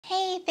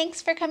Hey,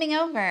 thanks for coming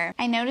over.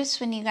 I noticed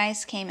when you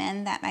guys came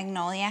in that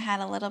Magnolia had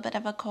a little bit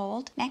of a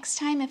cold. Next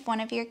time, if one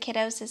of your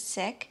kiddos is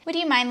sick, would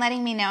you mind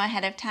letting me know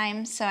ahead of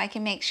time so I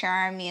can make sure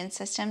our immune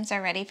systems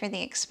are ready for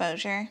the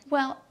exposure?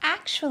 Well,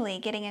 actually,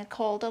 getting a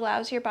cold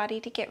allows your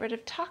body to get rid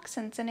of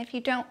toxins, and if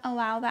you don't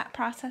allow that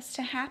process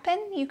to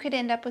happen, you could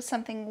end up with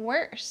something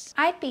worse.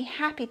 I'd be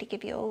happy to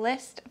give you a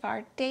list of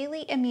our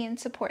daily immune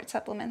support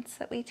supplements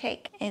that we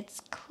take. It's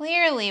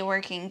clearly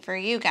working for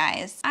you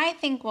guys. I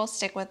think we'll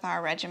stick with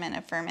our regimen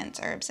of ferments,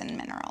 herbs, and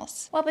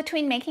minerals. Well,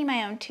 between making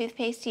my own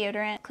toothpaste,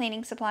 deodorant,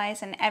 cleaning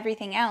supplies, and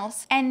everything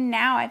else, and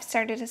now I've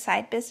started a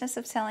side business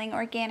of selling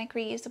organic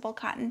reusable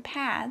cotton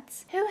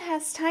pads, who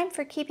has time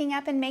for keeping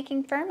up and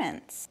making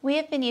ferments? We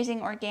have been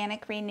using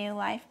organic Renew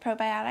Life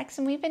probiotics,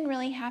 and we've been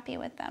really happy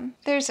with them.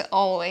 There's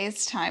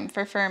always time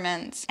for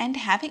ferments. And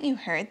haven't you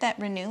heard that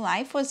Renew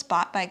Life was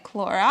bought by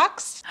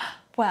Clorox?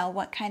 Well,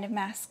 what kind of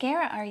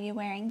mascara are you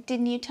wearing?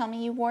 Didn't you tell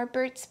me you wore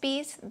Burt's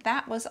Bees?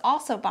 That was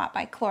also bought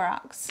by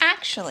Clorox.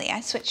 Actually, I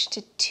switched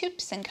to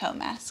Toups Co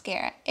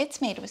mascara.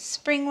 It's made with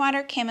spring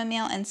water,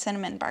 chamomile, and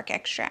cinnamon bark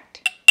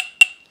extract.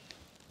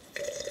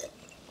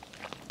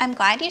 I'm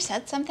glad you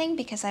said something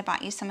because I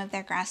bought you some of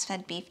their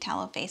grass-fed beef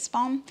tallow face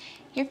balm.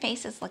 Your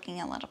face is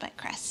looking a little bit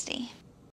crusty.